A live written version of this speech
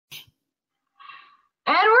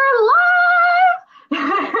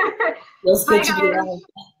Feels Hi good to be guys,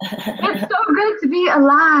 it's alive. so good to be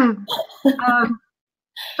alive. Um,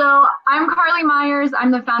 so I'm Carly Myers.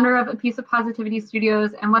 I'm the founder of A Piece of Positivity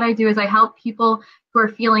Studios, and what I do is I help people who are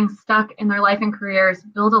feeling stuck in their life and careers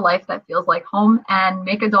build a life that feels like home and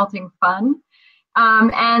make adulting fun.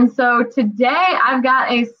 And so today I've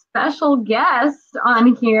got a special guest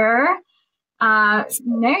on here.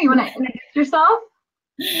 Naomi, you want to introduce yourself?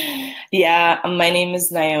 Yeah, my name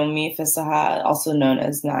is Naomi Fisaha, also known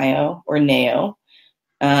as Nayo or Nao.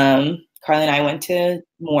 Carly and I went to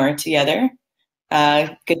Moore together.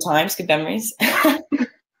 Good times, good memories. Awesome,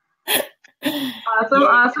 Yeah.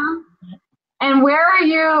 awesome. And where are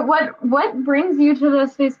you? What brings you to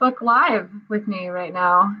this Facebook Live with me right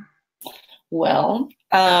now? Well,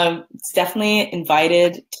 it's definitely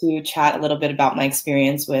invited to chat a little bit about my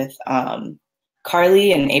experience with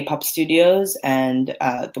Carly and A-Pop Studios and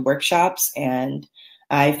the workshops, and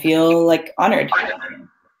I feel like honored. Feel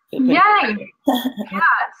pretty. Yay! Yeah.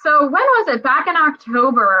 So when was it? Back in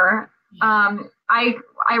October, I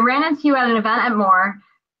ran into you at an event at Moore,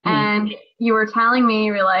 Mm. and you were telling me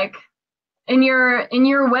you were like in your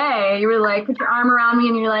way, you were like put your arm around me,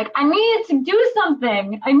 and you're like, I need to do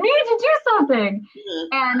something. I need to do something.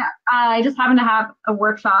 And I just happened to have a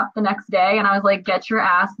workshop the next day, and I was like, get your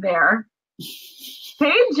ass there.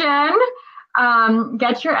 Hey Jen,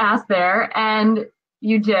 get your ass there, and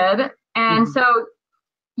you did. And Mhm. so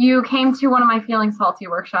you came to one of my Feeling Salty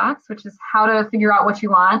workshops, which is how to figure out what you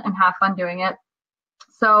want and have fun doing it.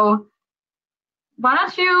 So why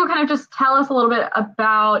don't you kind of just tell us a little bit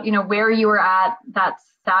about, where you were at that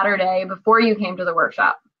Saturday before you came to the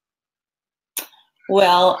workshop?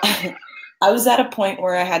 Well, I was at a point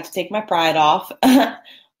where I had to take my pride off,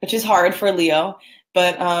 which is hard for Leo.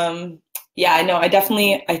 But yeah, I know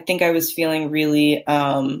I think I was feeling really,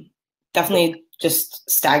 definitely just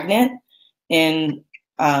stagnant in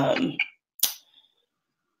um,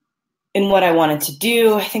 in what I wanted to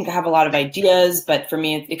do. I think I have a lot of ideas, but for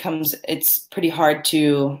me, it's pretty hard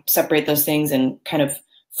to separate those things and kind of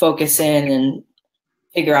focus in and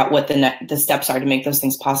figure out what the steps are to make those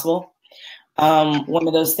things possible. One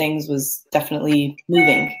of those things was definitely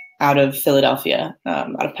moving out of Philadelphia,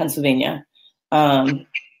 out of Pennsylvania.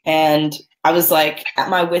 And I was like at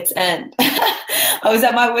my wit's end. I was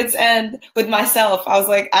at my wit's end with myself. I was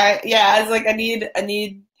like, I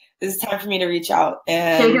need, this is time for me to reach out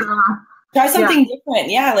Shake it and off. try Yeah. something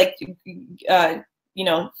different. Yeah. Like,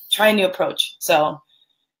 try a new approach. So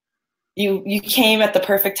you came at the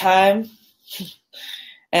perfect time.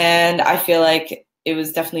 And I feel like it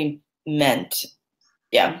was definitely meant.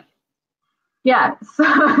 Yeah. Yeah. So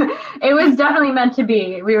it was definitely meant to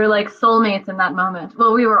be. We were like soulmates in that moment.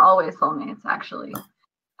 Well, we were always soulmates, actually.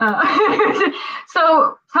 Uh,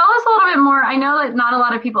 so tell us a little bit more. I know that not a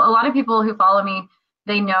lot of people who follow me,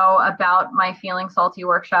 they know about my Feeling Salty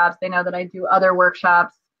workshops. They know that I do other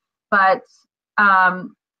workshops, but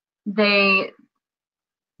they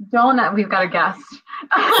don't know. We've got a guest.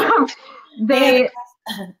 Hey, they,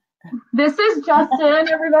 this is Justin,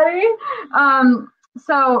 everybody.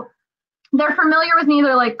 So they're familiar with me.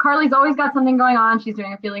 They're like, Carly's always got something going on. She's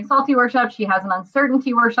doing a Feeling Salty workshop. She has an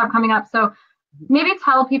uncertainty workshop coming up. So maybe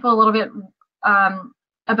tell people a little bit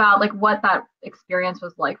about like what that experience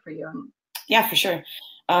was like for you. yeah, for sure.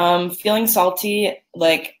 Feeling salty,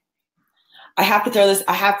 like I have to throw this.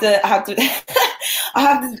 I have to,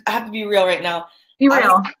 I have to be real right now. Be Honestly,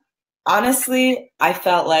 real. honestly, I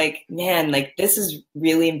felt like, man, like this is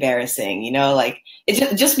really embarrassing, like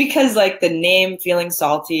it just because like the name Feeling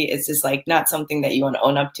Salty is just like not something that you want to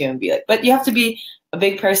own up to and be like, but you have to be a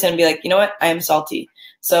big person and be like, you know what, I am salty.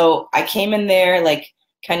 So I came in there like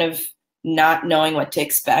kind of not knowing what to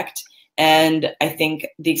expect. And I think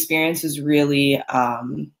the experience was really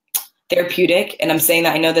therapeutic. And I'm saying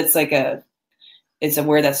that I know that's like it's a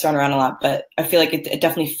word that's thrown around a lot, but I feel like it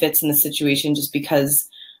definitely fits in the situation just because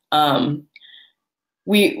um,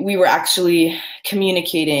 we were actually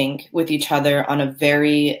communicating with each other on a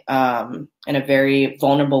very in a very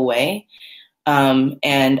vulnerable way,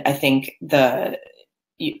 and I think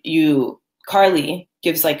Carly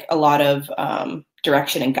gives like a lot of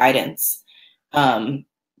direction and guidance um,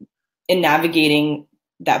 in navigating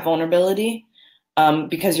that vulnerability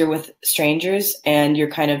because you're with strangers and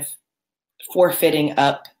you're kind of forfeiting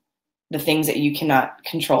up the things that you cannot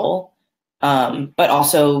control, but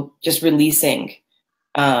also just releasing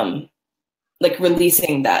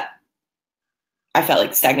releasing that I felt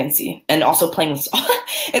like stagnancy and also playing with salt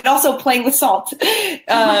and also playing with salt.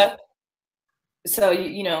 Uh, so,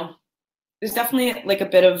 there's definitely like a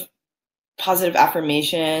bit of positive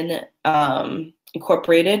affirmation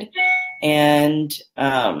incorporated. And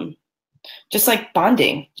just like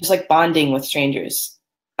bonding with strangers,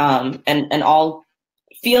 and all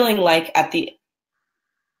feeling like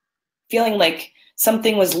feeling like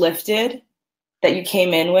something was lifted that you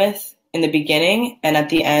came in with in the beginning, and at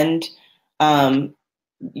the end,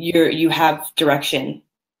 you have direction.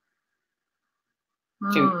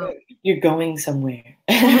 You're going somewhere.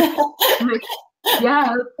 Yeah.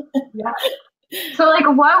 Yeah. So like,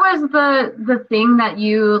 what was the thing that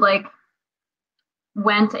you like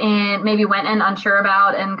went in unsure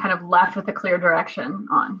about and kind of left with a clear direction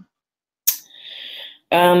on?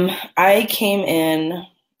 I came in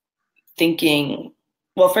thinking,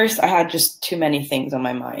 well, first I had just too many things on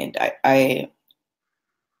my mind.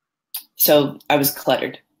 So I was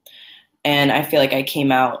cluttered, and I feel like I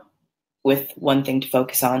came out with one thing to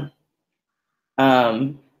focus on,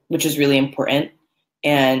 which was really important,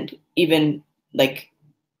 and even like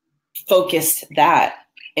focused that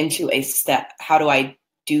into a step. How do I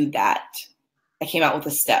do that? I came out with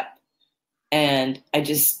a step, and I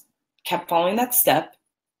just kept following that step,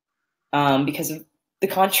 because of the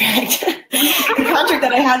contract, the contract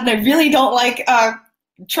that I had, and I really don't like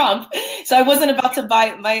Trump, so I wasn't about to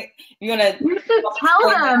buy my. You should tell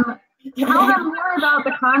them. Tell them more about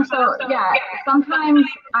the contract. So yeah, sometimes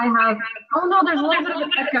I have. Oh no, there's a little bit of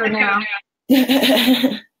an echo now.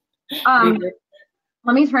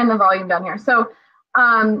 Let me turn the volume down here. So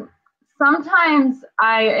sometimes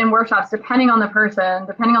in workshops, depending on the person,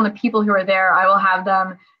 depending on the people who are there, I will have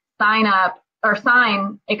them sign a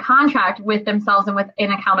contract with themselves and with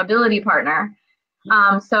an accountability partner.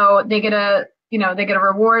 So they get a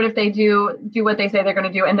reward if they do what they say they're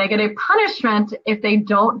going to do, and they get a punishment if they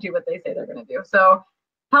don't do what they say they're going to do. So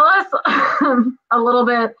tell us a little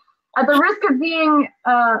bit, at the risk of being,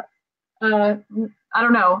 I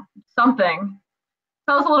don't know, something.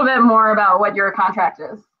 Tell us a little bit more about what your contract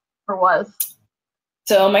is or was.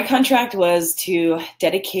 So my contract was to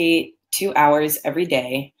dedicate 2 hours every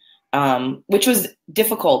day, which was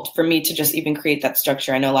difficult for me to just even create that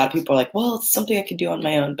structure. I know a lot of people are like, well, it's something I could do on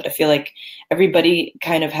my own, but I feel like everybody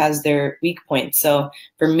kind of has their weak points. So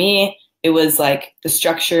for me, it was like the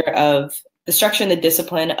structure and the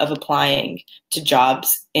discipline of applying to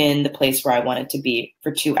jobs in the place where I wanted to be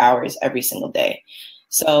for 2 hours every single day.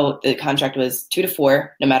 So the contract was 2 to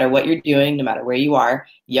 4, no matter what you're doing, no matter where you are,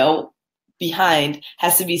 behind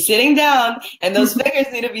has to be sitting down, and those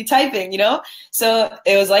fingers need to be typing, So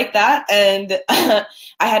it was like that. And I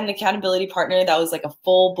had an accountability partner that was like a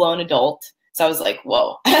full-blown adult. So I was like,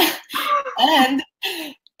 whoa.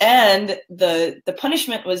 and the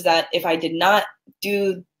punishment was that if I did not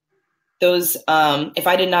do those, if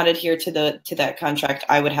I did not adhere to that contract,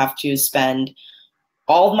 I would have to spend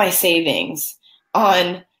all of my savings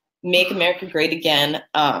on Make America Great Again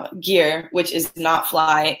gear, which is not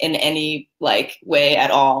fly in any like way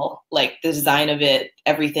at all. Like the design of it,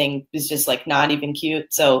 everything is just like not even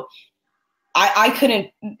cute. So I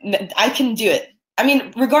couldn't do it. I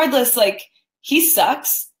mean, regardless, like he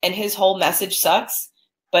sucks and his whole message sucks,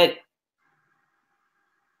 but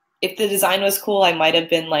if the design was cool, I might have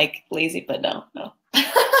been like lazy, but no.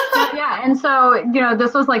 Yeah, and so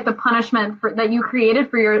this was like the punishment that you created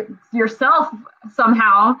for yourself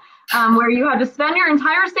somehow, where you had to spend your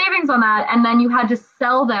entire savings on that, and then you had to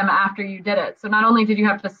sell them after you did it. So not only did you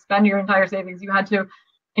have to spend your entire savings, you had to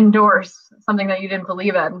endorse something that you didn't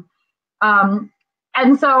believe in.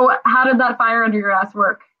 And so, how did that fire under your ass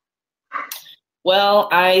work? Well,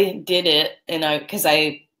 I did it, and because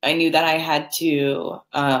I knew that I had to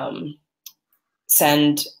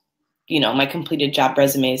send my completed job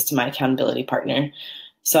resumes to my accountability partner.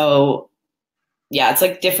 So yeah, it's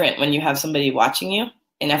like different when you have somebody watching you,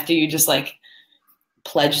 and after you just like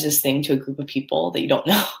pledge this thing to a group of people that you don't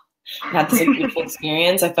know, and have this like, beautiful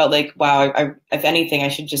experience. I felt like, wow, if anything, I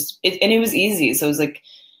should just, and it was easy. So it was like,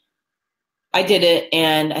 I did it.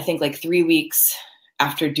 And I think like 3 weeks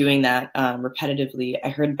after doing that repetitively, I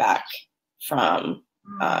heard back from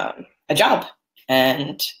a job,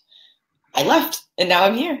 and I left, and now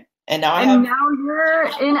I'm here. And now now you're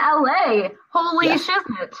in LA. Holy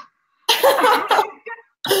shiznit.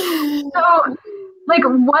 So like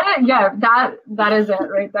that is it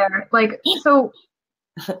right there. Like, so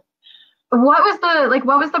what was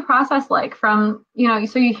the process like from,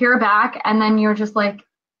 so you hear back and then you're just like,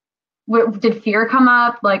 did fear come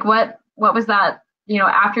up? Like what was that,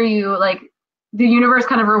 after you, like the universe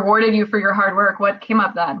kind of rewarded you for your hard work, what came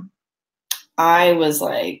up then? I was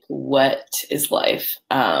like, what is life?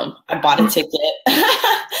 I bought a ticket.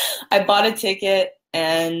 I bought a ticket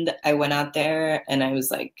and I went out there and I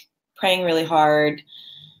was like praying really hard,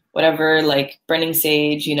 whatever, like burning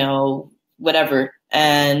sage, whatever.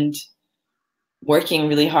 And working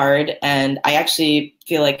really hard. And I actually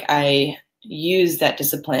feel like I used that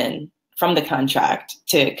discipline from the contract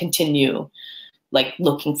to continue like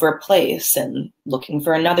looking for a place and looking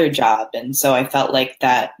for another job. And so I felt like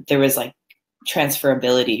that there was like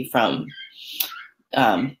transferability from,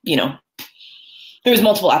 you know, there was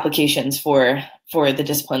multiple applications for the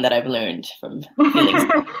discipline that I've learned from feelings.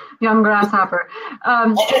 Young grasshopper.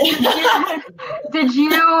 Did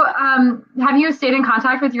you have you stayed in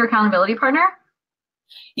contact with your accountability partner?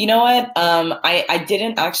 You know what? I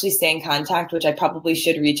didn't actually stay in contact, which I probably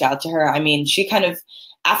should reach out to her. I mean, she kind of,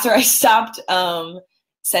 after I stopped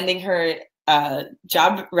sending her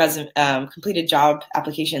completed job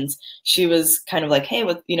applications, she was kind of like, hey,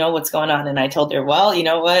 what's going on? And I told her, well, you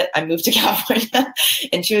know what? I moved to California.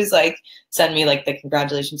 And she was like, send me like the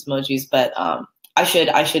congratulations emojis. But I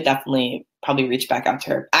should definitely probably reach back out to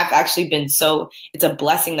her. I've actually been it's a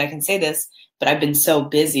blessing that I can say this, but I've been so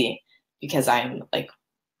busy because I'm like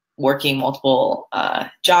working multiple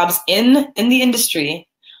jobs in the industry.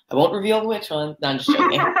 I won't reveal which one. No, I'm just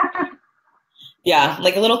joking. Yeah,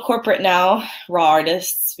 like a little corporate now, raw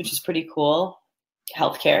artists, which is pretty cool.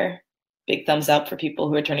 Healthcare, big thumbs up for people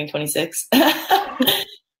who are turning 26. But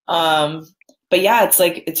yeah,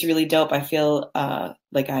 it's really dope. I feel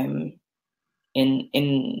like I'm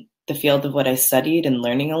in the field of what I studied and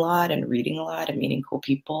learning a lot and reading a lot and meeting cool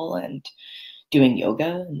people and doing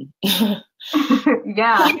yoga.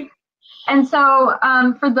 Yeah. And so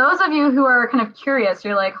for those of you who are kind of curious,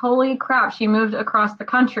 you're like, holy crap, she moved across the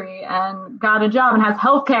country and got a job and has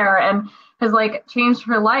healthcare and has like changed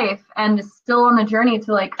her life and is still on the journey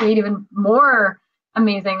to like create even more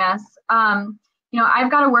amazingness.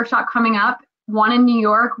 I've got a workshop coming up, one in New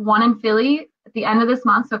York, one in Philly at the end of this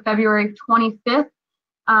month. So February 25th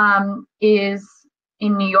is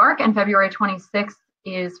in New York and February 26th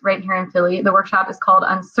is right here in Philly. The workshop is called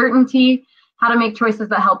Uncertainty: How to Make Choices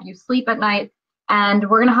That Help You Sleep at Night. And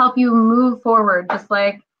we're going to help you move forward, just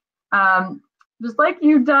like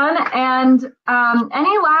you've done. And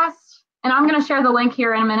any last, and I'm going to share the link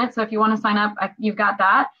here in a minute. So if you want to sign up, you've got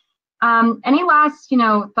that. Any last,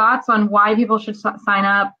 thoughts on why people should sign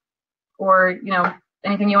up, or,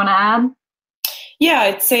 anything you want to add? Yeah,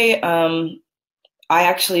 I'd say I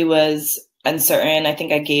actually was uncertain. I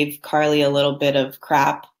think I gave Carly a little bit of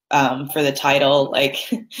crap for the title,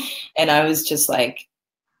 and I was just like,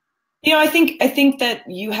 I think that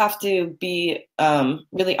you have to be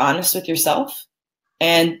really honest with yourself,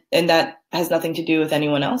 and that has nothing to do with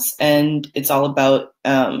anyone else, and it's all about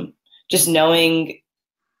just knowing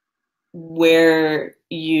where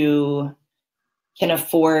you can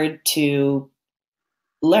afford to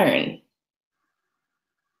learn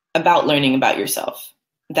about learning about yourself,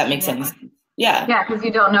 if that makes sense. Yeah, because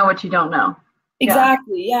you don't know what you don't know.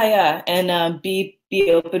 Exactly. Yeah. And be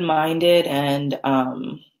open-minded, and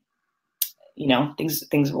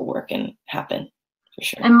things will work and happen for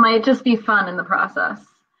sure. It might just be fun in the process.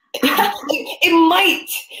 It might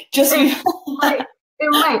just be fun. It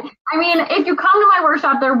might. I mean, if you come to my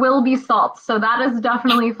workshop, there will be salt, so that is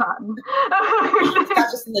definitely fun. It's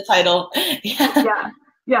not just in the title.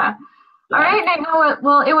 Yeah. All right, Nate.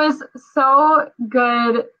 Well, it was so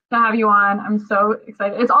good to have you on. I'm so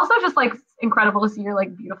excited. It's also just like incredible to see your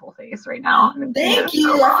like beautiful face right now. Thank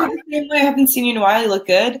you. So I haven't seen you in a while. You look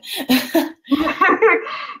good.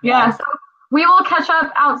 Yeah. So we will catch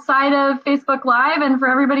up outside of Facebook Live, and for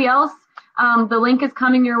everybody else, the link is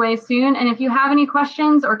coming your way soon. And if you have any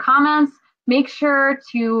questions or comments, make sure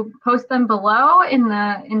to post them below in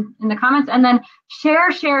the comments, and then share.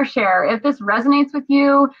 If this resonates with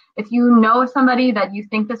you, if you know somebody that you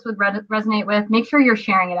think this would resonate with, make sure you're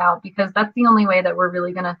sharing it out, because that's the only way that we're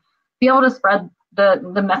really going to be able to spread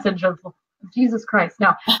the message of Jesus Christ.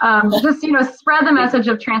 No, just, spread the message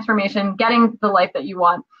of transformation, getting the life that you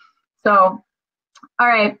want. So, all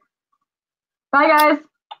right. Bye, guys.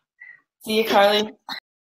 See you, Carly.